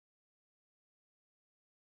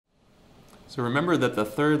So remember that the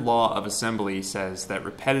third law of assembly says that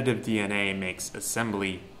repetitive DNA makes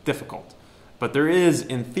assembly difficult. But there is,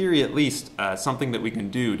 in theory at least, something that we can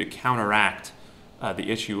do to counteract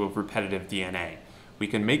the issue of repetitive DNA. We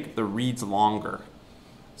can make the reads longer.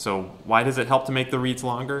 So why does it help to make the reads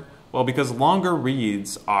longer? Well, because longer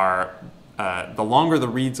reads are, the longer the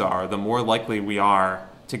reads are, the more likely we are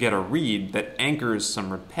to get a read that anchors some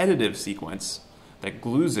repetitive sequence, that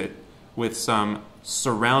glues it with some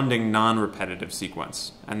surrounding non-repetitive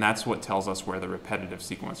sequence. And that's what tells us where the repetitive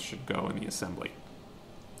sequence should go in the assembly.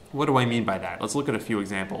 What do I mean by that? Let's look at a few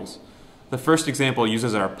examples. The first example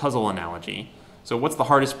uses our puzzle analogy. So what's the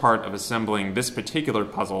hardest part of assembling this particular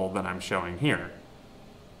puzzle that I'm showing here?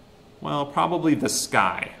 Well, probably the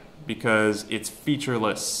sky, because it's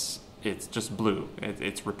featureless. It's just blue.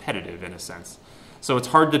 It's repetitive in a sense. So it's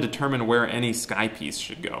hard to determine where any sky piece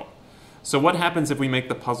should go. So what happens if we make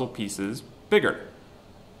the puzzle pieces bigger?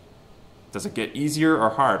 Does it get easier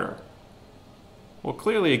or harder? Well,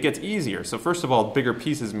 clearly it gets easier. So first of all, bigger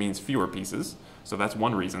pieces means fewer pieces. So that's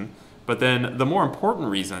one reason. But then the more important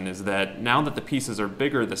reason is that now that the pieces are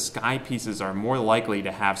bigger, the sky pieces are more likely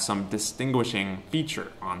to have some distinguishing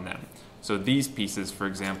feature on them. So these pieces, for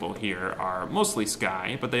example, here are mostly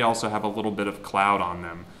sky, but they also have a little bit of cloud on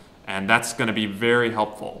them. And that's going to be very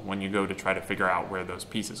helpful when you go to try to figure out where those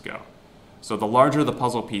pieces go. So the larger the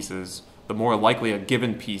puzzle pieces, the more likely a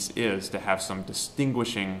given piece is to have some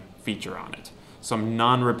distinguishing feature on it. Some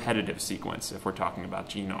non-repetitive sequence, if we're talking about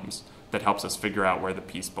genomes, that helps us figure out where the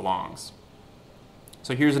piece belongs.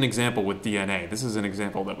 So here's an example with DNA. This is an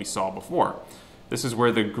example that we saw before. This is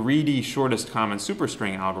where the greedy shortest common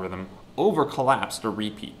superstring algorithm overcollapsed a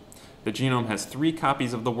repeat. The genome has 3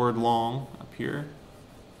 copies of the word long up here,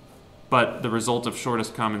 but the result of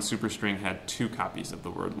shortest common superstring had 2 copies of the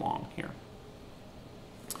word long here.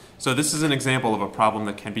 So this is an example of a problem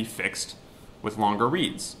that can be fixed with longer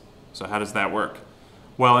reads. So how does that work?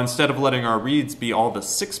 Well, instead of letting our reads be all the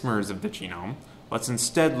 6 mers of the genome, let's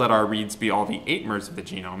instead let our reads be all the 8 mers of the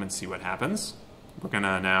genome and see what happens. We're going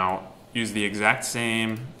to now use the exact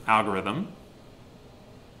same algorithm.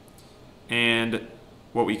 And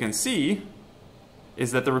what we can see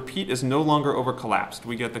is that the repeat is no longer overcollapsed.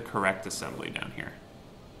 We get the correct assembly down here.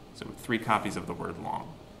 So with 3 copies of the word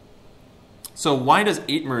long. So why does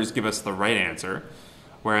 8 mers give us the right answer,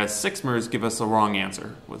 whereas 6 mers give us the wrong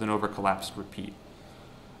answer with an overcollapsed repeat?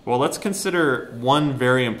 Well, let's consider one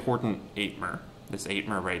very important 8 mer, this 8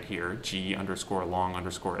 mer right here, G underscore long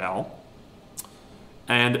underscore L.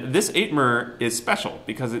 And this 8 mer is special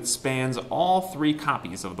because it spans all 3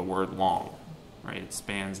 copies of the word long. Right? It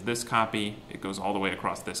spans this copy, it goes all the way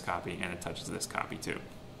across this copy, and it touches this copy too.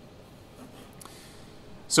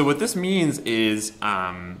 So what this means is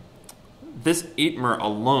this 8 mer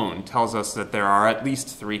alone tells us that there are at least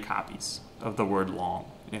 3 copies of the word long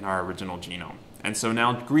in our original genome. And so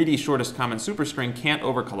now greedy shortest common superstring can't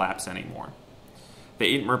overcollapse anymore. The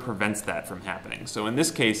 8 mer prevents that from happening. So in this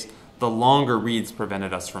case, the longer reads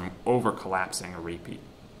prevented us from overcollapsing a repeat.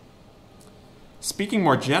 Speaking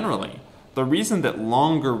more generally, the reason that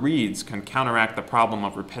longer reads can counteract the problem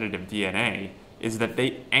of repetitive DNA is that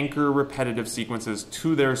they anchor repetitive sequences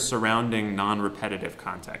to their surrounding non-repetitive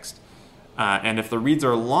context. And if the reads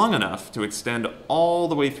are long enough to extend all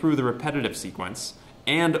the way through the repetitive sequence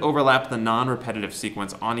and overlap the non-repetitive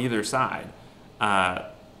sequence on either side,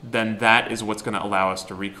 then that is what's going to allow us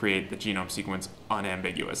to recreate the genome sequence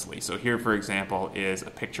unambiguously. So here, for example, is a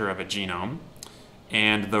picture of a genome,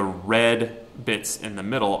 and the red bits in the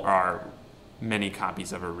middle are many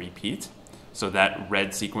copies of a repeat. So that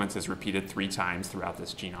red sequence is repeated 3 times throughout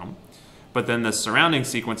this genome. But then the surrounding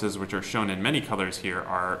sequences, which are shown in many colors here,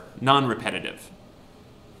 are non-repetitive.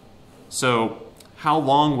 So how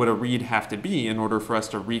long would a read have to be in order for us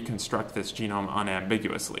to reconstruct this genome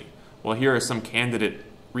unambiguously? Well, here are some candidate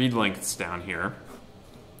read lengths down here.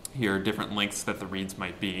 Here are different lengths that the reads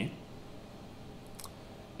might be.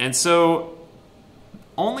 And so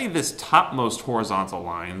only this topmost horizontal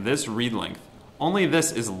line, this read length, only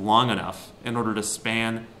this is long enough in order to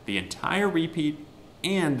span the entire repeat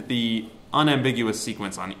and the unambiguous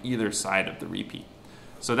sequence on either side of the repeat.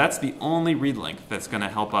 So that's the only read length that's going to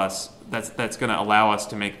help us, that's going to allow us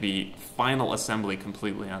to make the final assembly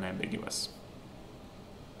completely unambiguous.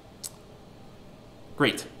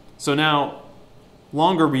 Great. So now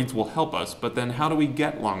longer reads will help us, but then how do we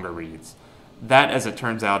get longer reads? That, as it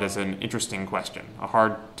turns out, is an interesting question, a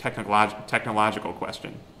hard technological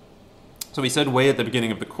question. So we said way at the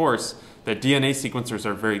beginning of the course that DNA sequencers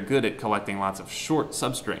are very good at collecting lots of short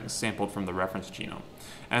substrings sampled from the reference genome.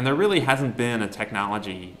 And there really hasn't been a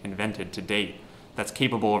technology invented to date that's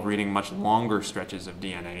capable of reading much longer stretches of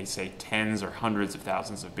DNA, say tens or hundreds of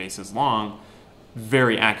thousands of bases long,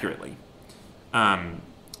 very accurately.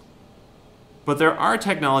 But there are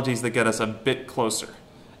technologies that get us a bit closer,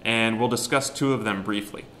 and we'll discuss two of them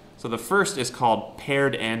briefly. So the first is called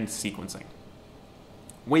paired-end sequencing.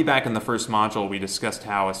 Way back in the first module, we discussed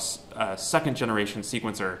how a second-generation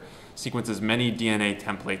sequencer sequences many DNA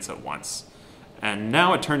templates at once. And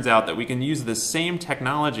now it turns out that we can use the same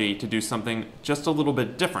technology to do something just a little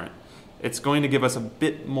bit different. It's going to give us a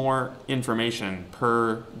bit more information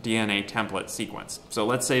per DNA template sequence. So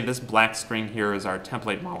let's say this black string here is our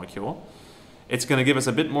template molecule. It's going to give us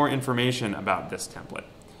a bit more information about this template.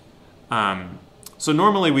 So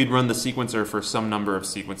normally we'd run the sequencer for some number of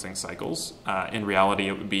sequencing cycles. In reality,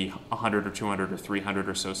 it would be 100 or 200 or 300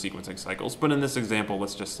 or so sequencing cycles. But in this example,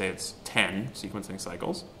 let's just say it's 10 sequencing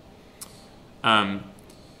cycles. But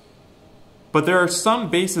there are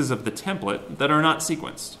some bases of the template that are not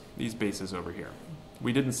sequenced. These bases over here.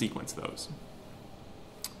 We didn't sequence those.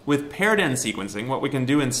 With paired-end sequencing, what we can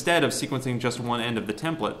do instead of sequencing just one end of the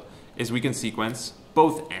template is we can sequence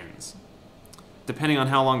both ends. Depending on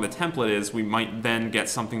how long the template is, we might then get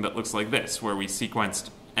something that looks like this, where we sequenced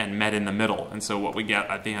and met in the middle. And so what we get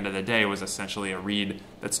at the end of the day was essentially a read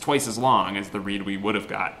that's twice as long as the read we would have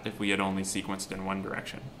got if we had only sequenced in one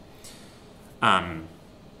direction.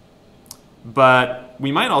 But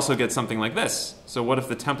we might also get something like this. So what if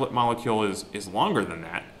the template molecule is longer than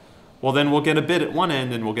that? Well, then we'll get a bit at one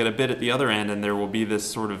end and we'll get a bit at the other end, and there will be this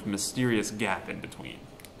sort of mysterious gap in between,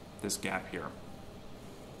 this gap here.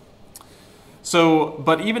 So,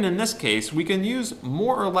 but even in this case, we can use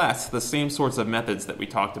more or less the same sorts of methods that we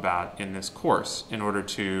talked about in this course in order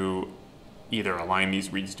to either align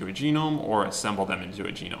these reads to a genome or assemble them into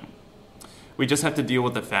a genome. We just have to deal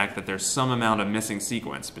with the fact that there's some amount of missing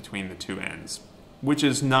sequence between the two ends, which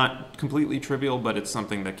is not completely trivial, but it's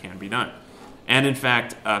something that can be done. And in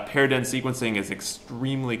fact, paired-end sequencing is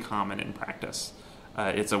extremely common in practice.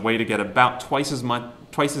 It's a way to get about twice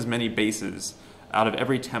as many bases out of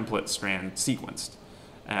every template strand sequenced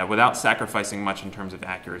without sacrificing much in terms of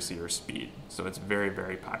accuracy or speed. So it's very,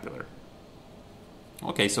 very popular.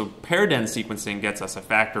 Okay, so paired-end sequencing gets us a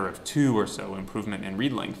factor of 2 or so improvement in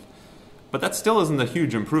read length. But that still isn't a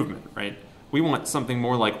huge improvement, right? We want something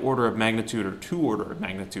more like order of magnitude or 2 order of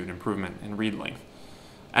magnitude improvement in read length.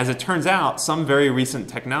 As it turns out, some very recent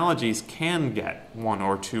technologies can get 1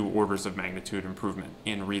 or 2 orders of magnitude improvement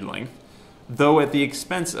in read length, though at the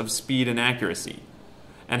expense of speed and accuracy.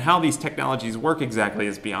 And how these technologies work exactly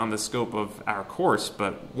is beyond the scope of our course,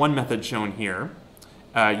 but one method shown here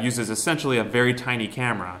uses essentially a very tiny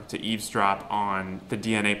camera to eavesdrop on the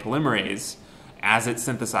DNA polymerase as it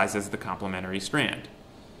synthesizes the complementary strand.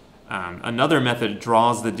 Another method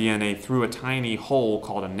draws the DNA through a tiny hole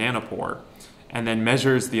called a nanopore and then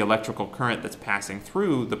measures the electrical current that's passing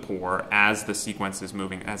through the pore as the sequence is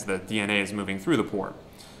moving, as the DNA is moving through the pore.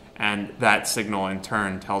 And that signal in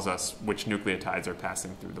turn tells us which nucleotides are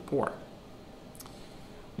passing through the pore.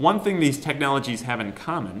 One thing these technologies have in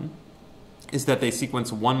common is that they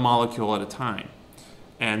sequence one molecule at a time.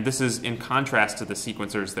 And this is in contrast to the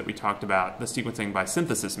sequencers that we talked about, the sequencing by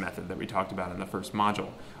synthesis method that we talked about in the first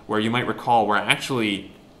module, where you might recall we're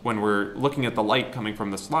actually, when we're looking at the light coming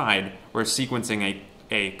from the slide, we're sequencing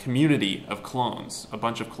a community of clones, a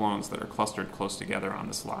bunch of clones that are clustered close together on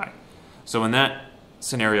the slide. So in that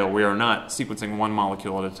scenario, we are not sequencing one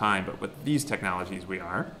molecule at a time, but with these technologies we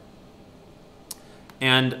are.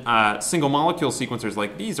 And single molecule sequencers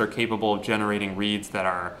like these are capable of generating reads that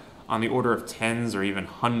are on the order of tens or even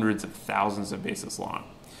hundreds of thousands of bases long.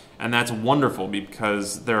 And that's wonderful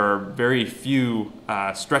because there are very few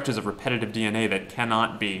stretches of repetitive DNA that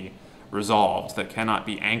cannot be resolved, that cannot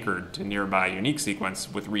be anchored to nearby unique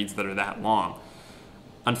sequence with reads that are that long.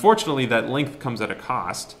 Unfortunately, that length comes at a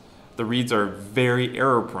cost. The reads are very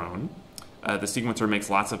error prone. The sequencer makes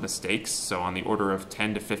lots of mistakes, so on the order of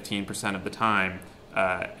 10 to 15% of the time,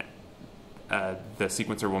 the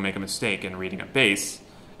sequencer will make a mistake in reading a base.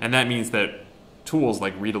 And that means that tools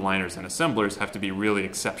like read aligners and assemblers have to be really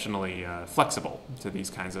exceptionally flexible to these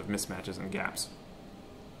kinds of mismatches and gaps.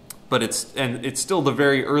 But it's still the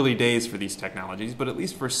very early days for these technologies, but at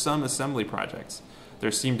least for some assembly projects, there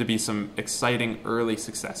seem to be some exciting early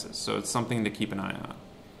successes. So it's something to keep an eye on.